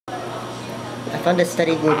I found a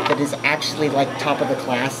study group that is actually like top of the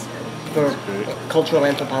class for cultural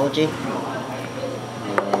anthropology.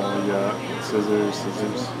 Yeah, scissors.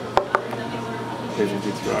 Page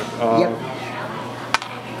beats rock. Yep.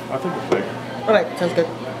 I think we'll play. Alright, sounds good.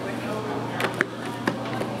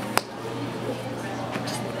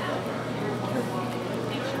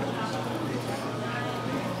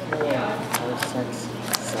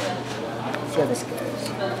 See how this goes.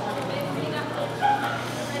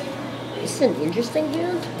 This is an interesting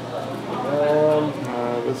hand.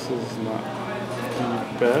 This is not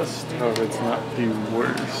the best, however, it's not the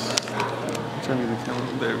worst. Turn me the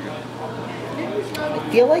camera. There we go. I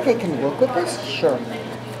feel like I can work with this? Sure.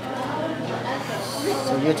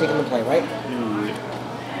 So you're taking the play, right?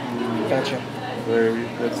 Yeah. Gotcha.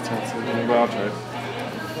 That's 10 seconds, but I'll try it.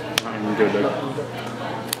 I'm good there.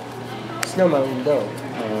 Snow Mountain, go.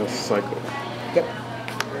 Cycle. Yep.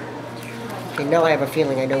 Okay, now I have a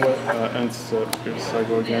feeling I know what. And so, here's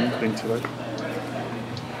cycle again, thing to like.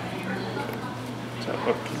 Tap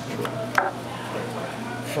up control.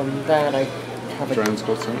 From that, I have a. Trans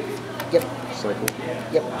go soon. Yep. Cycle.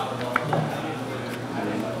 Yep.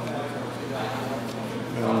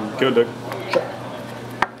 And go deck. Sure.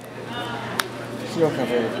 Snow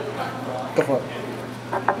cover. Go for it.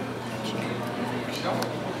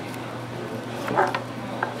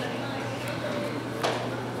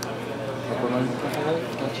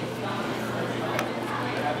 Gotcha.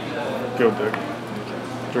 Go deck.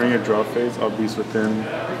 During your draw phase, I'll beast within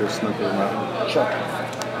your snooker mountain. Sure.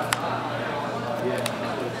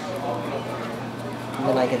 And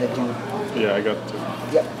then I get to do. Yeah, I got two.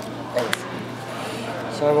 Yep. Thanks.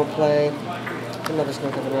 So I will play another snow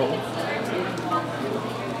cover roll.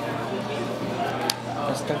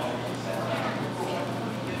 That's done.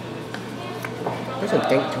 There's a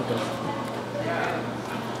date token.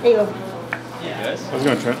 There you go. Hey guys. How's it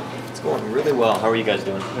going, Trent? It's going really well. How are you guys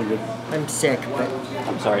doing? I'm good. I'm sick, but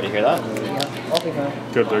I'm sorry to hear that. yeah, I'll be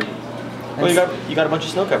fine. Good deck. Well, you got a bunch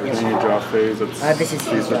of snow covers. During your draw phase, it's This is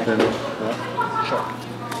beast within. Yeah. Sure.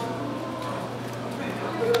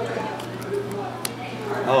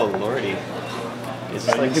 Oh lordy. Is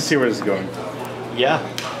this You like can see where this is going. Yeah.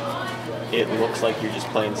 It looks like you're just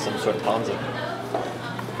playing some sort of Ponza.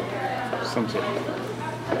 Some sort.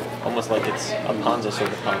 Almost like it's a Ponza sort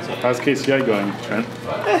of Ponza. How's KCI going, Trent?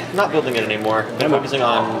 Not building it anymore. They're focusing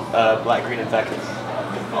on black, green, and factions.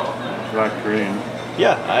 Black green.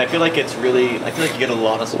 Yeah, I feel like it's really. I feel like you get a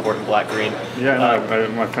lot of support in black, green. Yeah, no,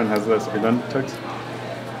 my friend has this. Are you done, Tex?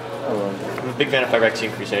 I'm a big fan of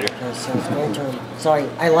Phyrexian Crusader. Okay, so it's my turn. Sorry,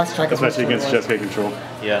 I lost track of Especially which against turn it Jessica Control.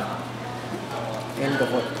 Yeah. was. And go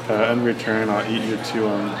for it. End return, I'll eat your two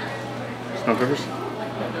snow covers.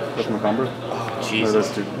 With my combo. Oh, Jesus.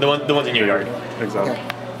 Those two. The ones in your yard. Exactly.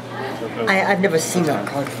 Okay. I've never seen that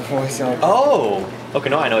card before, so. Oh. Okay,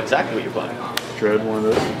 no, I know exactly what you're playing. Dread, one of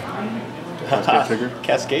those. Cascade trigger.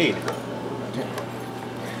 Cascade.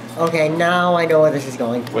 Okay, now I know where this is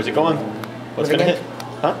going. Where's it going? What's Living gonna End?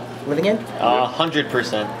 hit? Huh? Living End?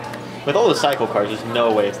 100%. With all the cycle cards, there's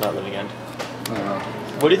no way it's not Living End.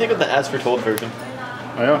 What do you think of the As Foretold version?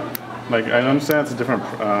 Oh, yeah. Like, I understand it's a different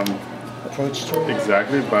Approach to it?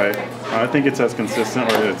 exactly, but I don't think it's as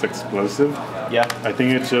consistent or it's explosive. Yeah. I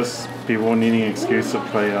think it's just people needing an excuse to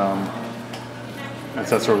play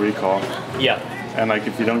Ancestral Recall. Yeah. And like,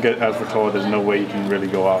 if you don't get As Foretold, there's no way you can really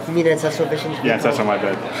go off. You mean Ancestral Vision? Yeah, Ancestral, my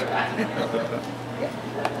bad.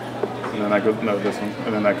 And then that goes, no, this one.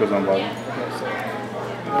 And then that goes on bottom.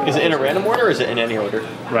 Is it in a random order or is it in any order?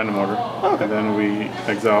 Random order. Oh, okay. And then we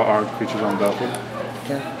exile our creatures on battlefield.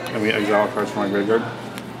 Okay. And we exile cards from our graveyard.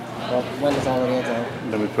 Well, one is already exiled.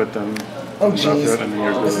 And then we put them Oh, on battlefield, jeez. and then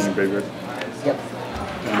yours goes in the graveyard. Yep.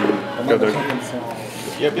 And we go Another there. token, so.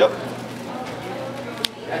 Yep.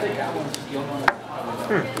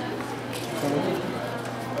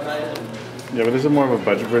 Yeah, but this is more of a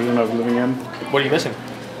budget version of Living End. What are you missing?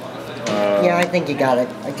 Yeah, I think you got it.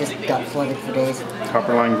 I just got flooded for days.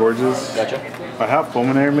 Copperline Gorges. Gotcha. I have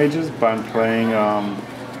Fulminary Mages, but I'm playing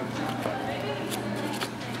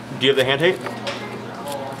Do you have the hand hate?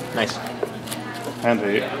 Nice. Hand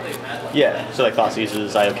Hate. Yeah, so like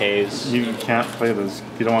Thoughtseizes, IOKs. You can't play those.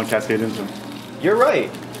 You don't want Cascade into them. You're right.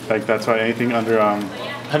 Like, that's why anything under I'm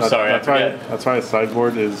sorry, I forget. That's why a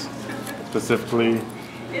sideboard is specifically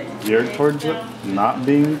geared towards it not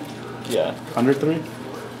being Yeah. under 3.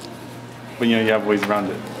 But you know, you have ways around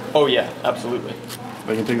it. Oh yeah, absolutely.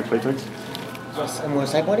 Like, you can take the play text? Yes, and we're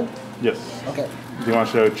sideboarding? Yes. Okay. Do you want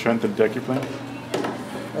to show Trent the deck you're playing?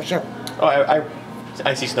 Oh, sure. Oh,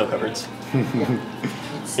 I see snow covereds.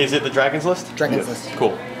 Is it the Dragons list? Dragon's Yes. List.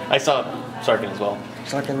 Cool. I saw Sarkin as well.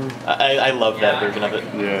 Sarkin. I love that version of it.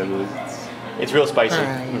 Yeah, it is. It's real spicy.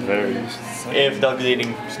 Very. If Doug's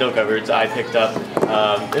eating snow cupboards, I picked up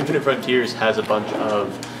Infinite Frontiers has a bunch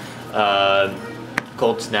of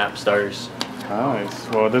Cold Snap starters. Nice.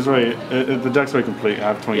 Well, there's already the deck's already complete. I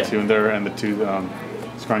have 22 in there and the 2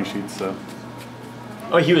 scrying sheets. So.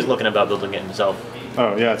 Oh, he was looking about building it himself.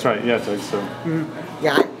 Oh yeah, that's right. Yeah, so.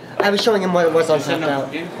 Yeah, I was showing him what it was on tapped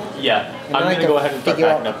out. Yeah, I'm gonna go ahead and start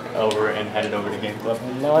packing up over and headed over to Game Club.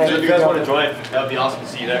 So if you guys want to join, that would be awesome to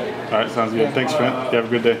see you there. All right, sounds good. Thanks, Trent. You have a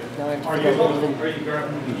good day. Now I have to figure out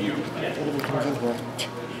what even comes in here.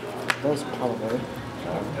 Those probably.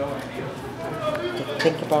 To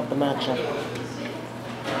think about the matchup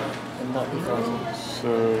and not be frozen. So,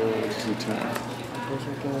 it's your turn. Those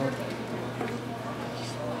are good.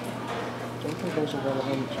 I don't think those are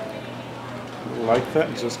relevant. Like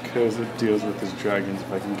that just because it deals with his dragons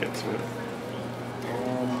if I can get to it.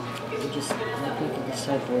 We just looking to the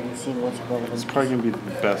sideboard and seeing what's relevant. It's probably going to be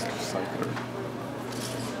the best cycler.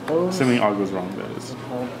 Those, Assuming all goes wrong, that is.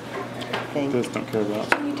 I think. This don't care about.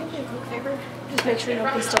 Can you do me a quick favor? Just make sure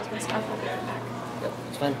nobody steals my stuff. I'll be right back. Yep,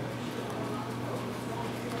 it's fine.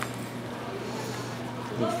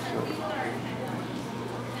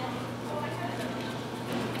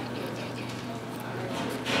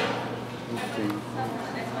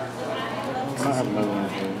 I might have another one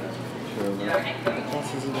here. Sure of that. The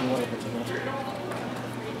class is even more than enough.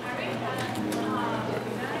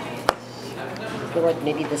 I feel like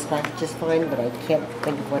maybe this package is fine, but I can't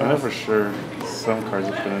think of what I know else. for sure some cards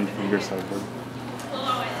have been in from your sideboard.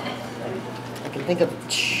 I can think of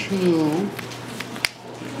 2. I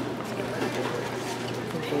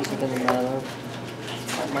think those are going to matter.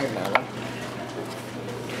 That might matter.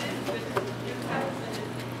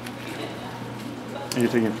 Are you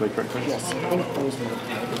taking play correct cards? Yes, I think those might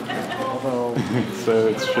matter. Although, So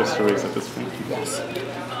it's just a race at this point. yes.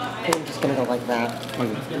 I think I'm just going to go like that.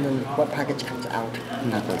 Okay. And then what package comes out?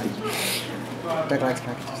 Not package. Doug likes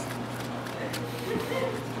packages.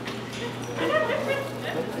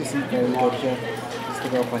 What isn't very good here? That's the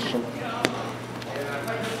real question.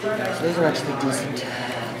 So these are actually decent.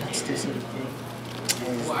 That's decent. Is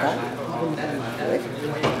that even good?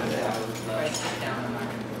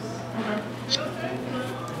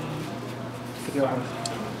 Figure out.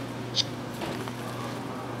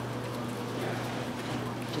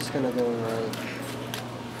 Just gonna go like.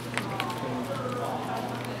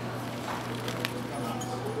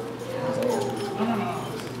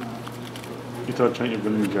 You thought Trent you're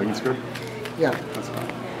building the dragon Skred? Yeah, That's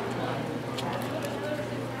fine.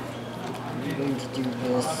 I'm going to do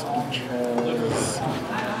this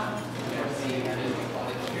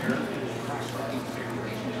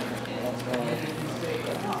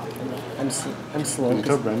because I'm slow. Can you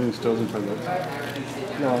tell 'Cause- Brandon he still hasn't tried that?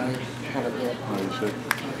 No, I haven't yet. Oh, you should.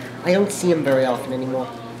 I don't see him very often anymore.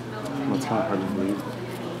 Well, it's kind of hard to believe.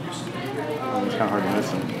 It's kind of hard to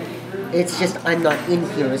miss him. It's just I'm not in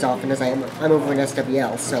here as often as I am. I'm over in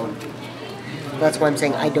SWL, so that's why I'm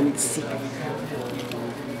saying I don't see.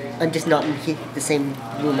 I'm just not in the same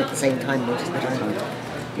room at the same time most of the time.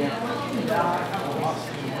 Yeah.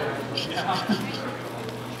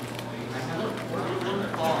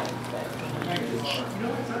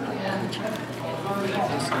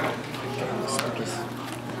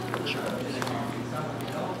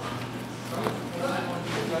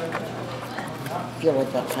 I feel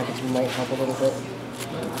like that package might help a little bit.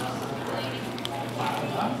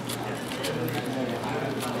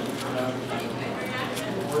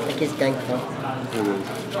 I guess dank though. It is.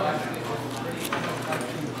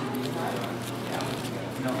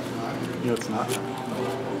 Yeah, it's not.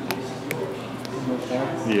 Move there.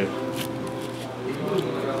 Yeah.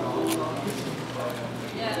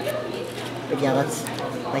 But yeah, that's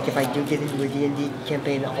like if I do get into a D&D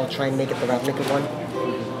campaign, I'll try and make it the Ravnica one.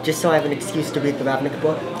 Just so I have an excuse to read the Ravnica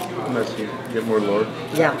book. Unless you get more lore.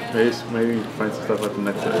 Yeah. Maybe find some stuff at the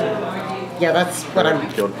next set. Yeah, that's what I'm.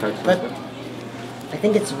 Guild packs. But I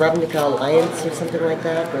think it's Ravnica Alliance or something like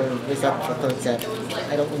that, or is that the third set?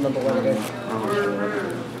 I don't remember what it is. I'm not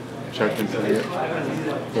sure. Checked into it.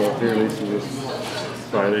 Well, the release is this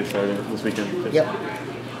Friday, this weekend. Yep.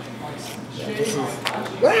 Yeah, this is.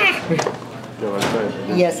 Go outside.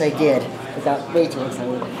 Yes, I did. I got way too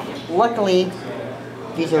excited. Luckily,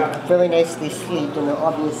 these are very nicely sleeved and they're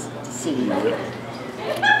obvious to see. I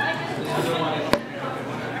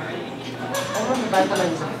remember back when I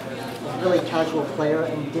was a really casual player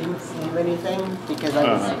and didn't sleeve anything because I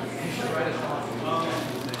was.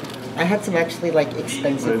 I had some actually like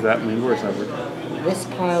expensive. What does that mean? Where's that? This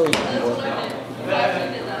pile is for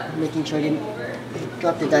making sure I didn't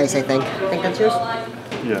drop the dice, I think. I think that's yours?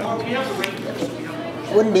 Yeah.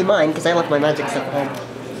 It wouldn't be mine because I left my magic stuff at home.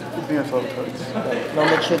 think I saw the cards. And I'll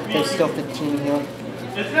make sure that there's still 15 here.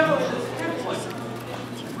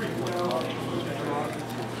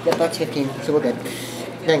 Yep, that's 15, so we're good.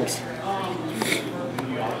 Thanks.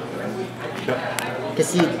 Yeah. Because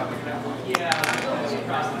see,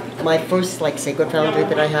 my first like Sacred Foundry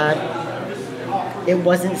that I had, it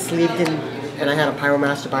wasn't sleeved in, and I had a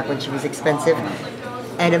Pyromaster back when she was expensive.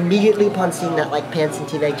 And immediately upon seeing that, like Pants and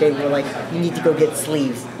TVJ were like, you need to go get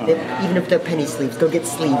sleeves. Even if they're penny sleeves, go get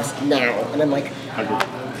sleeves now. And I'm like,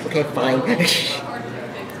 okay, fine.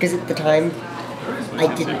 Because at the time, I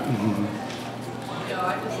didn't.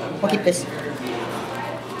 I'll keep this.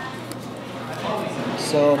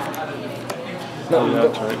 So, no, Yeah,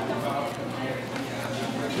 that's right.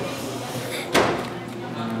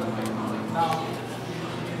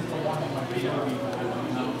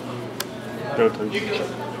 Go to.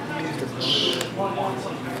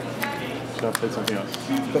 Should I play something else?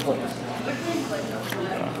 Go for it. I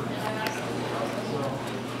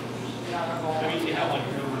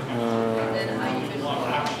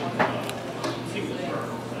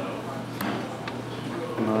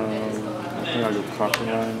think I'll go Copper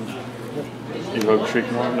Line. Evoke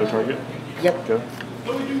Shriekmore, no target. Yep. Go.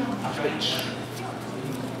 So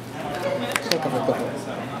go for it.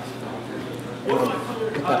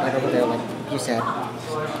 Put that back over there like you said.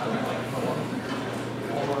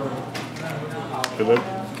 Good luck.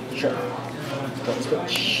 Sure. Go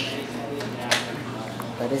switch.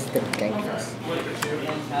 That is the dankness.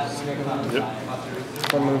 Yep.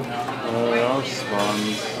 One move. I'll respond.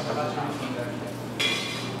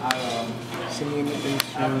 Simian into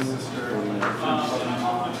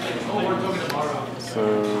So,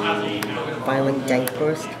 violent dank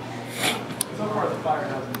burst.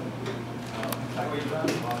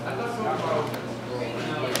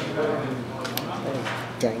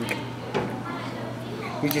 Dank.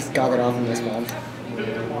 You just got it off in response.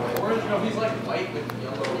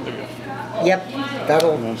 Yep,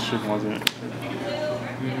 that'll. no, Shriekmore's in it.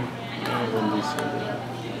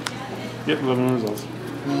 Yep, 11 results.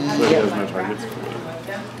 So he has no targets for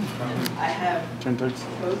turn takes.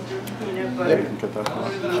 Yeah, you can get that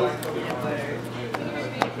one.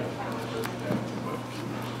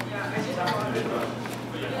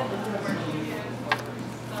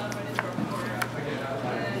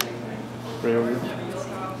 Right over here.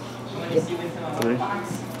 Yep. 3. I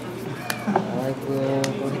will go ahead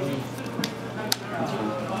and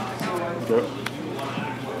Go.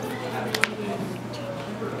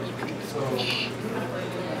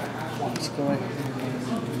 let's go ahead.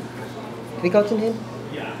 Have we gotten him?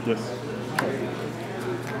 Yes.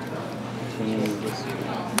 So you move this.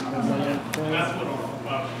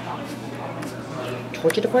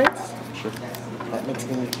 Torture Defiance? Sure. That makes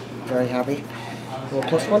me very happy. Roll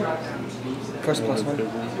 +1. First +1.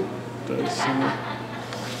 Dice.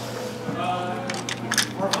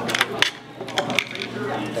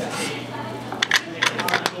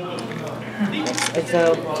 Let's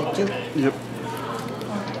exile, take 2. Yep.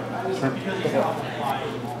 Turn.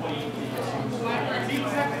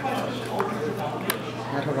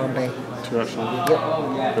 At Harambe. 2 out shoulder. Yep.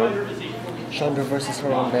 Go. Chandra versus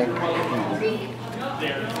Harambe.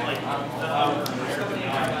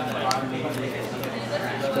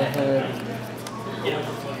 Go ahead.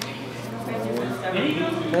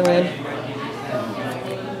 I ran.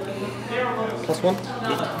 +1.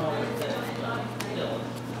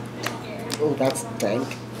 Oh, that's dank.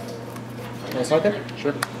 Can I second?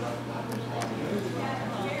 Sure.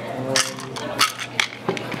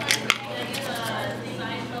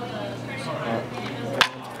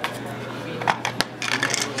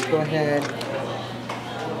 Let's go ahead.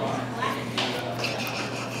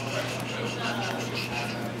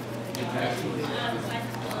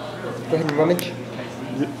 Go ahead and rummage.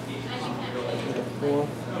 Yep. Make it 4.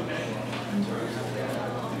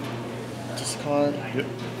 Discard. Yep.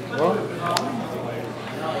 Roll.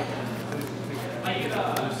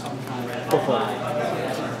 Go for it.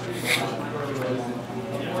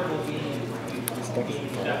 Stick.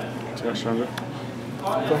 2 out stronger. Go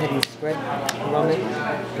ahead and spread. Rummage.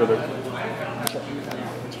 Go there.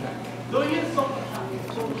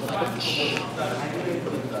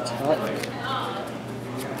 It's hot.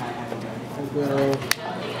 I will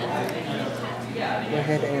go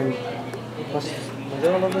ahead and plus my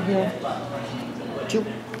girl over here. 2.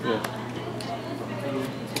 Yeah.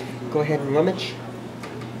 Go ahead and rummage.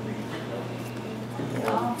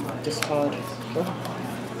 Discard. Go.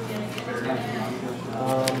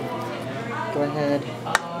 Go ahead.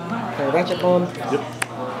 Play a ratchet bomb. Yep.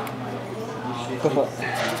 Go for it.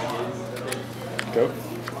 Go.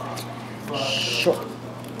 Sure.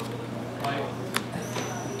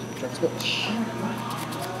 Drag switch.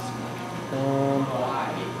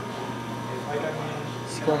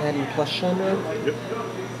 go ahead and plus Chandra. Yep.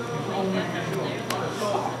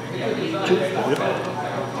 2. Yep.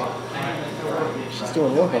 She's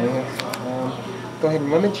doing work over here. Go ahead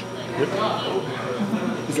and rummage. Yep.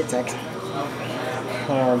 He's at 6.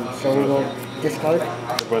 So we will discard.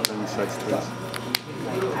 The button sets this.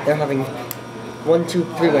 They're having 1, 2,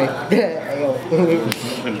 3-way. AO.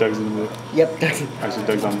 And Doug's in the middle. Yep, that's Actually,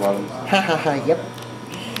 Doug's on bottom. ha, yep.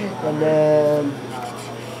 And then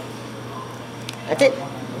that's it.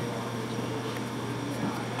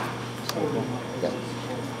 Yep.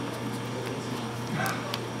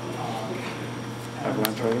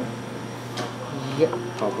 Avalanche Rider. Yep.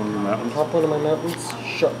 Top one of the mountains. Top one of my mountains.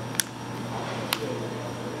 Sure.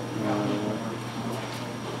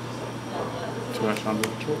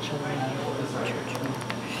 Chandra.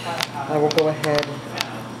 I will go ahead.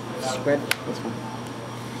 Spread. That's fine.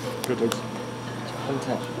 Good Doug's.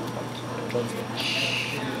 Untap.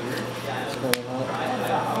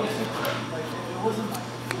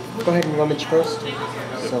 Go ahead and rummage first. Yep,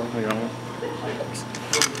 So, I got one.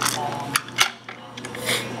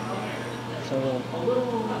 so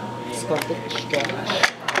start the stretch.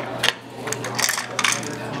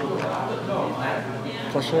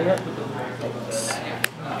 Push on it. Thanks.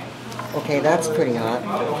 Okay, that's pretty hot.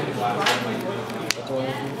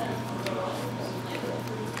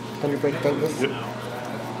 Thunderbreak Dingus. Yep.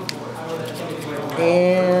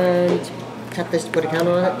 And tap this to put a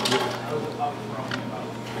counter on it.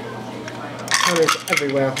 Counters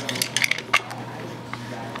everywhere.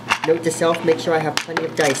 Note to self, make sure I have plenty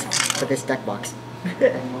of dice for this deck box.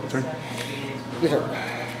 Turn. Your turn.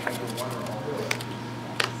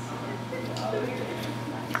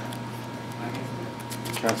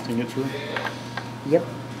 Casting it through. Yep,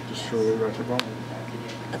 Destroy Ratchet Bomb.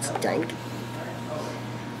 that's dank.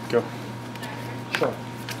 Go. Sure.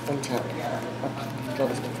 Untap. Draw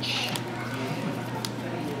this bitch.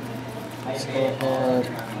 Let's go ahead.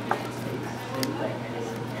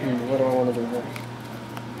 What do I want to do here?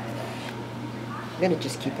 I'm gonna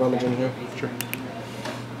just keep rummaging here. Sure.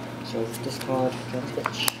 So discard, draw this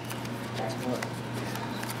bitch.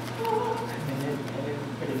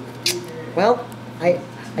 Well, I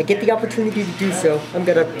get the opportunity to do so. I'm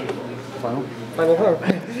gonna Final. final her.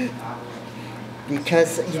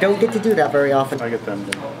 Because you don't get to do that very often. I get them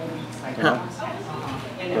then. Huh.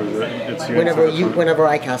 Or is it? It's you. Whenever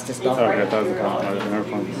I cast a spell. Oh, okay, that was the comment. I never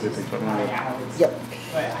found they picked up my head. Yep.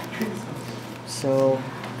 So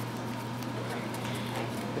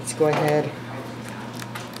let's go ahead.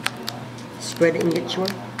 Skred and get sure.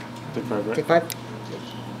 Take 5, right? Take 5.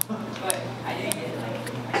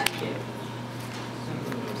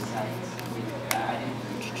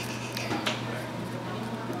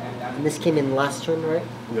 And this came in last turn, right?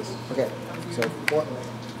 Yes. Okay. So 4.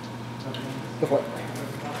 Go for it.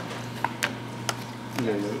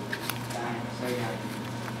 Yeah, yeah.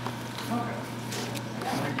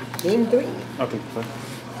 Game 3. I'll take 5.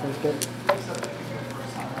 Sounds good.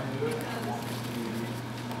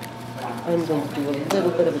 I'm going to do a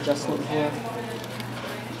little bit of adjustment here.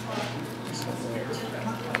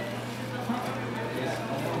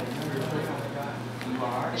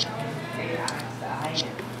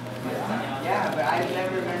 Yeah, but I've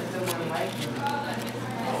never met someone like you.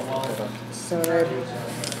 Side.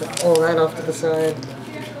 Put all that off to the side.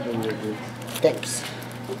 Thanks.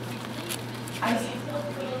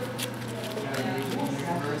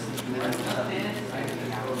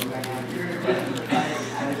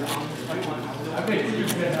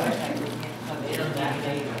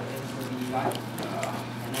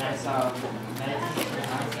 And then I saw meditation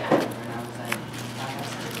concept, and I was like,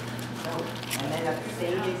 and then at the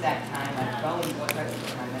same exact time, my phone touched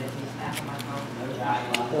my meditation app on my phone.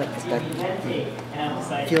 I like this deck. And I was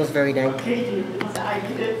like, Feels very dank.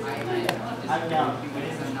 I'm down.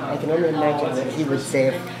 I can only imagine what he would say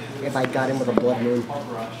if I got him with a blood moon.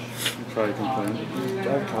 Probably complain.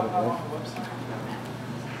 Oh, probably.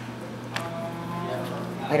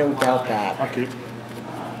 I don't doubt that. I'll keep.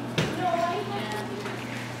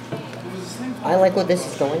 I like where this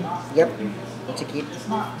is going. Yep. It's a keep.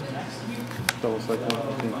 Double cycle.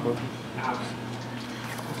 Team flip.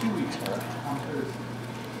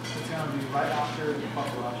 It's gonna be right after the puck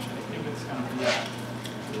rush. I think it's gonna be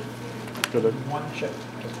Good. one chip.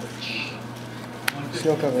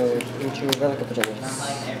 Snow cover into Relic of Pajamas.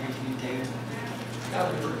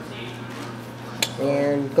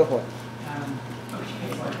 And go for it.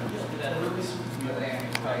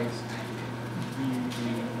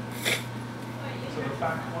 So the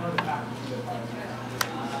fact, one of the factors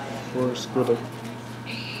Or Skred.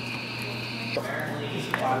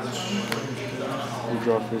 We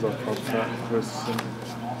draw things off top set. Versus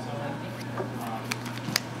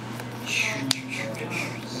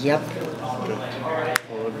Yep. Okay.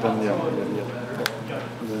 Or then yeah.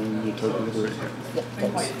 Then you token 3. Yep,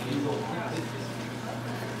 thanks.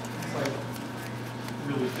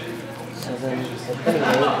 So then,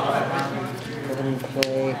 anyway, we're going to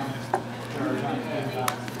play...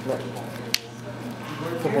 What?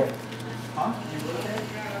 The board. Huh?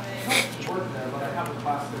 Work there, but I have a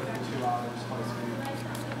class there for 2 hours twice a week.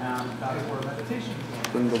 And that is where meditation is.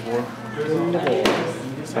 Then the war. In the board.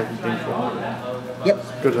 Second thing for Yep.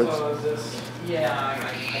 good hits.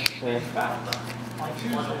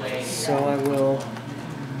 So I will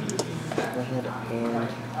go ahead and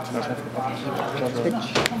keep switch.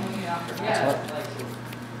 That's hot.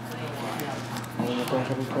 I'm going to go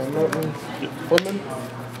ahead and play Norton. Woodman.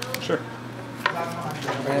 Sure.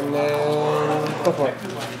 And then go for it.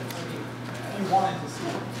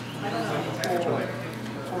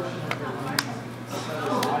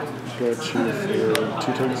 Got you for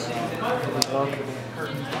 2 tugs.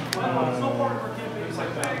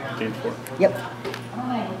 Gain 4. Yep.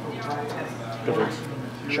 Good hits.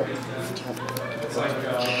 Sure. Go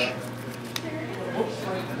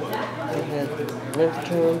ahead, left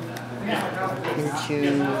turn into.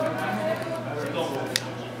 I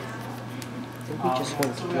think we just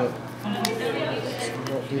want to get. Let's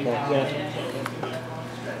not do that yet.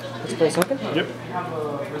 Let's play something. Yep.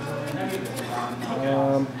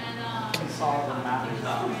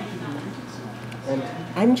 And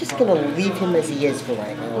I'm just gonna leave him as he is for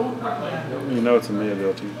right now. You know it's a May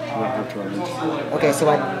ability. You don't have to run it. Okay, so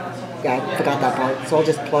I forgot that part. So I'll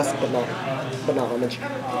just plus, but not damage.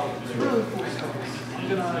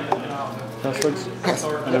 Pass slugs? Pass.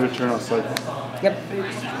 And every turn I'll cycle. Yep.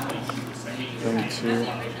 Then 2.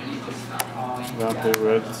 Vampire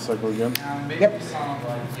red, cycle again. Yep.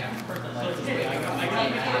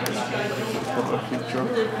 Put a keep drop.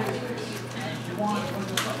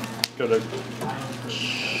 Good egg.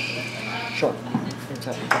 Sure. It's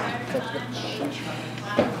up.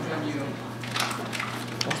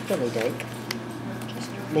 That's really dank.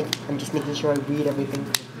 I'm just making sure I read everything.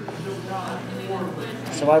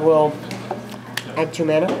 So I will add 2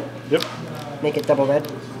 mana. Yep. Make it double red.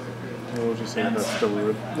 We'll just say that's double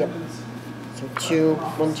red. Yep. So 2,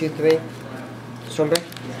 1, 2, 3. Stormbreak.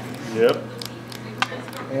 Yep.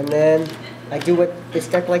 And then I do what this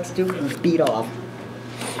deck likes to do and beat off.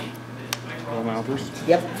 All my offers.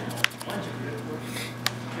 Yep.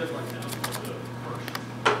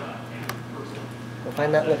 We'll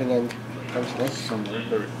find that living end eventually. Somewhere.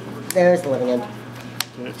 There we go. There's the living end.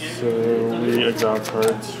 Okay, so we exile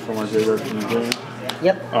cards from our graveyard from the game.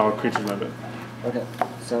 Yep. Oh, creatures, my bad. Okay.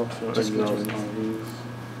 So just Exile features. all these.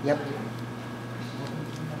 Yep.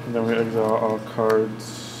 And then we exile all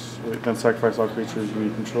cards. Then sacrifice all creatures we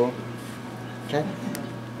control. Okay.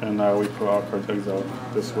 And now we put all cards exiled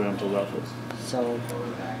this way until that goes. So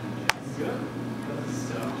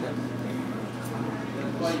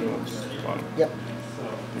Bottom. yep.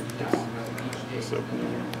 Just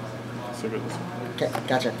open. Save it this way. Okay.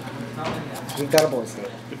 Gotcha. You've got a board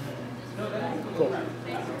state. Cool.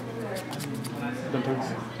 Then takes.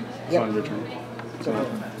 It's Yep. on your turn. So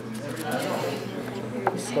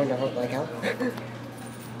this is going to hurt like hell.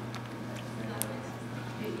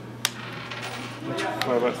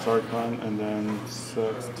 5 at Sarkon and then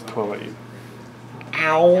 6 to 12 at you.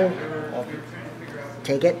 Ow. Oh.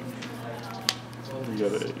 Take it. You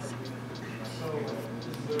get it.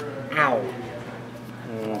 Ow.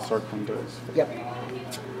 Sarkon dies. Yep.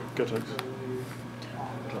 Good hits.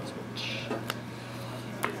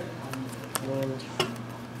 And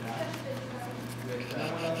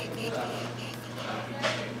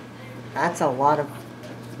that's a lot of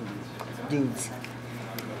dudes.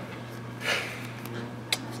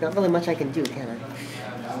 There's not really much I can do, can I?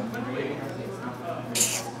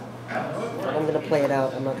 I'm gonna play it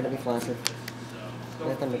out. I'm not gonna be flaccid.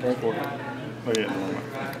 My Thunder Break. Oh yeah,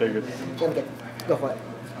 no, very good. Jump it. Go for it.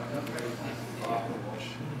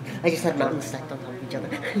 I just had mountains stacked on top of each other.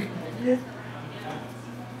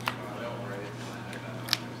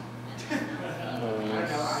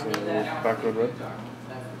 So back road red.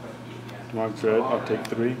 Marked red. I'll take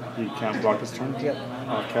 3. He can't block this turn. Yep.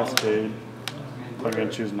 I'll cascade. I'm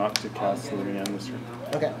gonna choose not to cast Living End this turn.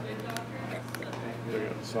 Okay. There we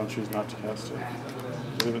go. So I'll choose not to cast it. I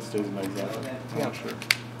believe it stays in exile. I'm Yeah. not sure.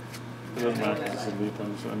 It doesn't matter because it's a lead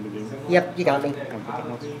time, so end the game. Yep, you got me. I'll put that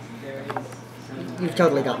once. You've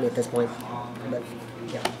totally got me at this point. But,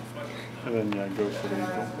 yeah. And then yeah, go for the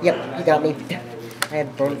equal. Yep, you got me. I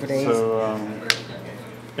had burn for days. So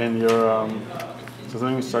in your so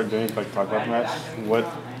something we start doing like talk about the match. What?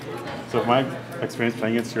 So if my experience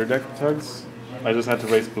playing against your deck tugs, I just had to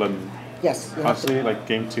waste blood. Yes. You have to, Honestly, like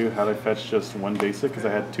game 2, had I fetched just one basic, because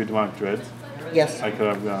I had 2 demonic dreads, yes. I could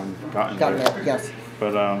have gotten Gotten there. it. Yes.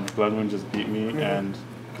 But Blood Moon just beat me, and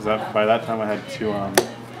because by that time I had 2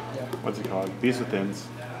 what's it called, Beast Withins,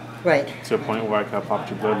 Right. to a point where I could have popped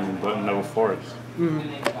your Blood Moon, but no forest.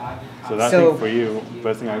 So that So- thing for you,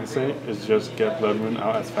 best thing I can say is just get Blood Moon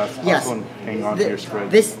out as fast as Yes. possible and hang on to your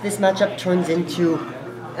spread. This matchup turns into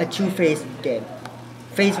a 2-phase game.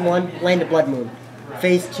 Phase 1, land a Blood Moon.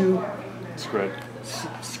 Phase 2, Skred.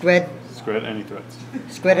 Skred Any threats.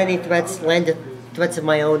 spread any threats, land the threats of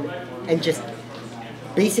my own, and just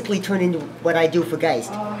basically turn into what I do for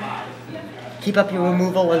Geist. Keep up your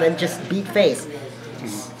removal and then just beat face.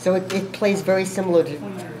 So it plays very similarly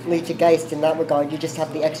to Geist in that regard. You just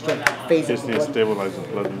have the extra phase Just of need to blood. stabilize the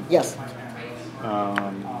Blood Moon. Yes.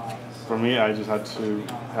 For me, I just had to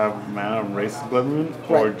have mana and race the Blood Moon,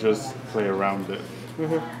 or Right. just play around it.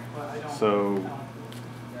 So,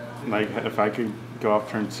 like, if I could go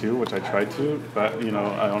off turn 2, which I tried to, but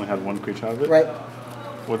I only had 1 creature out of it. Right.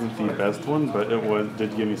 Wasn't the best one, but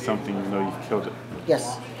did give me something, even though you killed it.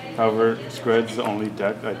 Yes. However, Skred's the only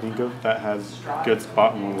deck I think of that has good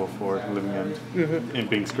spot removal for Living End, in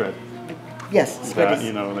being Skred. Yes. Spread That,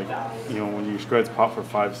 is, when your Skreds pop for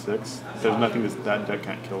 5-6, there's nothing that deck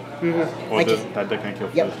can't kill. Or I just- that deck can't kill.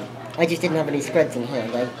 Yep. Frozen. I just didn't have any spreads in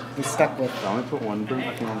hand. I was stuck with. I only put 1,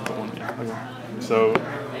 I think I only put 1, yeah. Okay. So,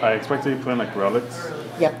 I expect to be playing like Relics,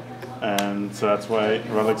 Yep. and so that's why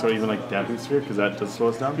Relics, or even like Damping Sphere, because that does slow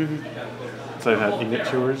us down. So I had Ingot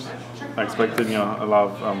Chewers. I expected, a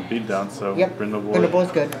lot of beatdown, so Yep. Brindleborg.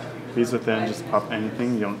 Brindleborg's good. Beast Within, just pop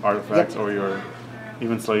anything, artifacts, or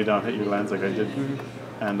even slow you down, hit your lands like I did.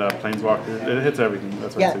 And Planeswalker, it hits everything,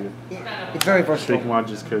 that's why it's so Yeah. good. It's very versatile. Shake Mod,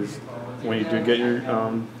 just because when you do get your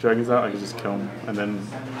dragons out, I can just kill them, and then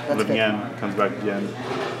That's Living good. End comes back again.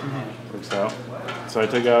 Works out. So I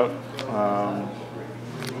took out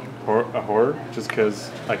a Horror, just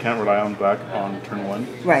because I can't rely on black on turn 1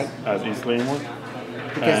 Right. as easily anymore.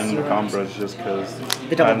 Because And you're- Combridge, just because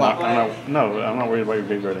The double I'm block. not worried about your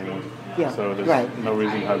graveyard anymore. Yeah, So there's right. no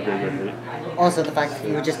reason to have graveyard hate. Also, the fact that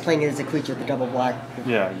you were just playing it as a creature, the double black,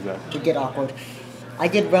 Yeah, exactly. would get awkward. I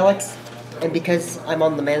did Relics, and because I'm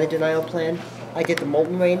on the mana denial plan, I did the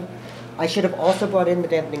Molten Rain. I should have also brought in the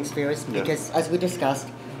Dampening Spheres, Yeah. because as we discussed,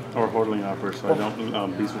 Or Hordling Upper, so I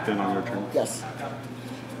don't Beast Within on your turn. yes.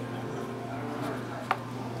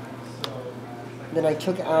 Then I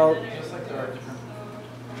took out,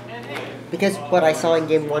 because what I saw in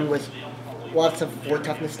game 1 was lots of 4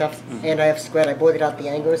 toughness stuff, and I have Skred, I boarded out the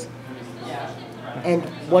Angers. And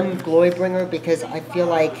 1 Glorybringer, because I feel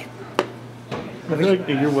like I feel like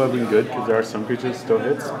Eager would have been good because there are some creatures still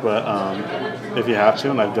hits, but if you have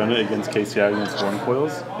to, and I've done it against KCI against Worm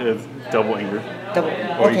Coils, it's double Anger. double.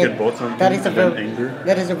 Or you could bolt something, that is a then very, Anger.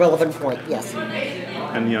 that is a relevant point. Yes,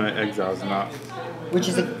 And Exile's not which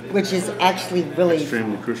is actually really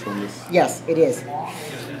extremely crucial in this. yes, it is.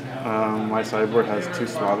 My sideboard has 2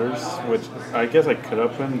 Slaughters, which I guess I could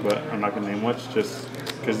have put, but I'm not going to name much, just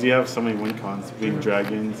because you have so many win cons, being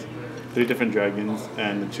dragons, 3 different dragons,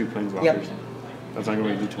 and the 2 Planeswalkers. Yep. That's not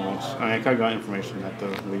going to do too much. I kind of got information at the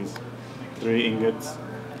release. 3 ingots.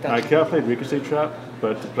 Gotcha. I could have played Ricochet Trap,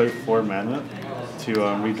 but to play 4 mana to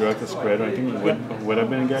redirect the Skred or anything would have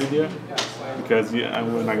been a good idea. Because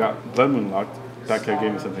when I got Blood Moon locked, that could have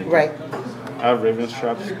gave me something. Right. I have Ravenous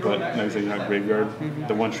Traps, but like I said, Graveyard.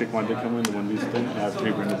 The 1 Shriek Mod did come in, the 1 Beast thing, and I have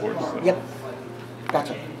 3 Brindleborgs. So. Yep.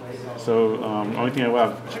 Gotcha. So, only thing I would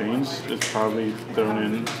have changed is probably throwing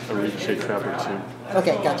in a Ricochet Trap or 2.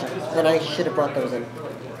 Okay, gotcha. Then I should have brought those in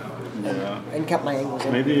Yeah. and kept my angles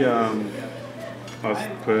in. Maybe I'll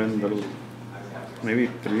put in little, maybe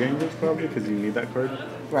 3 angles probably because you need that card.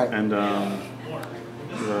 Right. And the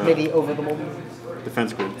Maybe over the moment.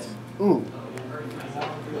 defense grids. Ooh.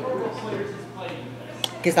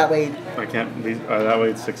 Because that way, I can't be that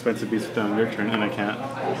way. It's expensive beast on your turn, and I can't.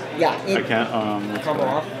 yeah, I it can't what's it combo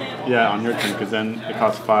called? off. Yeah, on your turn because then it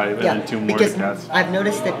costs 5 and Yeah, then 2 more because to cast. I've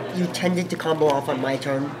noticed that you tended to combo off on my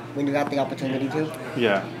turn when you got the opportunity to,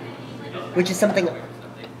 Yeah. which is something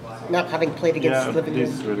not having played against Yeah, Living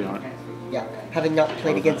these In. really aren't. Yeah, having not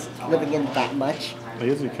played against Living In that much. I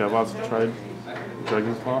guess you could have also tried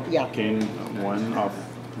Dragon's Claw. Yeah. Gain 1 off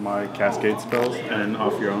my Cascade spells and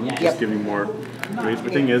off your own. Just Yep. give you more raise. The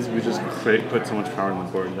thing is, we just put so much power on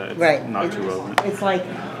the board that it's Right. not too relevant. It's like,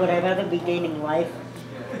 would I rather be gaining life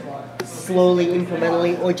slowly,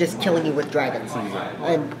 incrementally, or just killing you with dragons?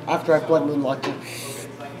 And after I've Blood Moon locked you.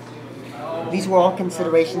 These were all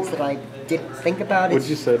considerations that I did think about. What'd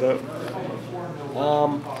you set up?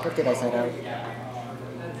 What did I set out?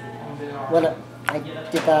 When I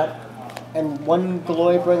did that, and 1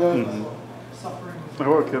 Glory Bringer. I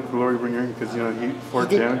would have kept Glory Bringer because, you know, he 4 He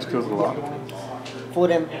did- damage kills a lot. For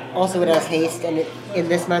them, also it has haste, and in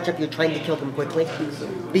this matchup you're trying to kill them quickly.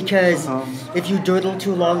 Because if you durdle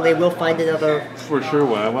too long, they will find another... For sure,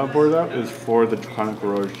 what I want to board out is for the Draconic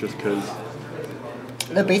Roars, just because...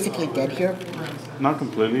 They're basically dead here. Not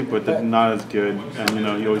completely, but they're not as good. And, you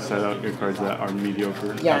know, you always set out your cards that are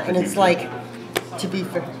mediocre. Yeah, and it's like, to be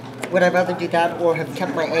fair, would I rather do that or have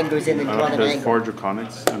kept my angers in and drawn an There's anger? 4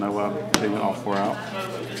 Draconics, and I will have taken all 4 out.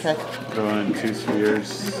 Okay. Throw in 2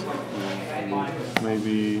 Spheres,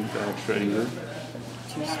 maybe the extra anger.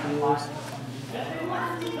 2 spheres.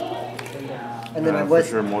 And then I For was...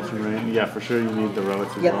 sure, Molten Rain. Yeah, for sure you need the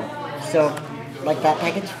relics as Yep. well. So, like that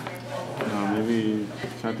package, Maybe,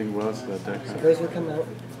 trying to think what else that deck has. those would come out.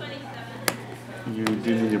 You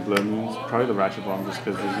do need your Blood Moons. Probably the Ratchet Bomb, just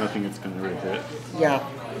because there's nothing it's going to really hit. Yeah,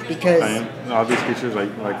 because... All these creatures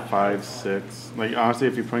like 5, 6. Like, honestly,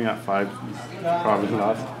 if you're putting out 5, you probably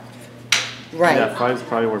lost. Right. Yeah, 5 is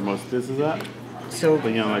probably where most of this is at. So, But,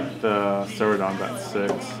 you know, like the Ceradon's at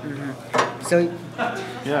 6. so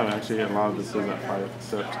Yeah, actually, a lot of this is at 5,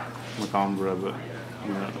 except Macambra, but,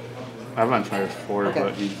 you know, Avalanche Rider's 4, Okay.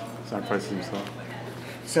 but he sacrifices himself.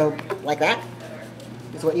 So, like that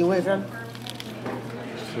is what you would have done?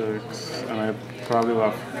 6, and I probably will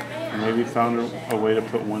have maybe found a way to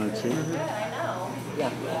put 1 or 2. Yeah.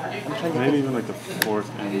 I'm trying to Maybe think. even like the 4th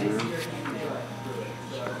Ender.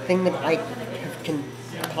 Thing that I can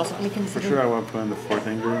possibly For consider sure, I want to put in the 4th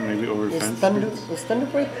Anger, maybe over is Fence.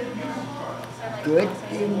 Thunderbreak good?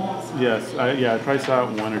 Yes, I'd probably saw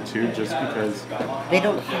out 1 or 2 just because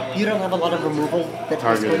You don't have a lot of removal that's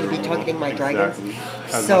target going to be targeting my dragons.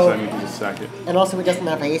 Exactly. As So, much as I need to just sack it. and also it doesn't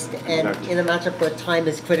have haste, and Exactly. in a matchup where time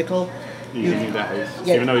is critical, You need that haste.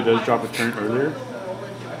 Yeah. Even though he does drop a turn earlier.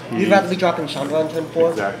 you'd rather be dropping Chandra on turn 4.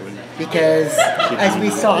 Exactly. Because, as we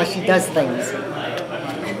saw, she does things.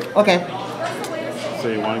 Okay, So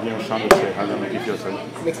you want to give him Chandra say, how does that make you feel? So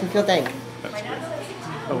makes me feel dank. that's great.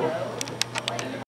 Oh well.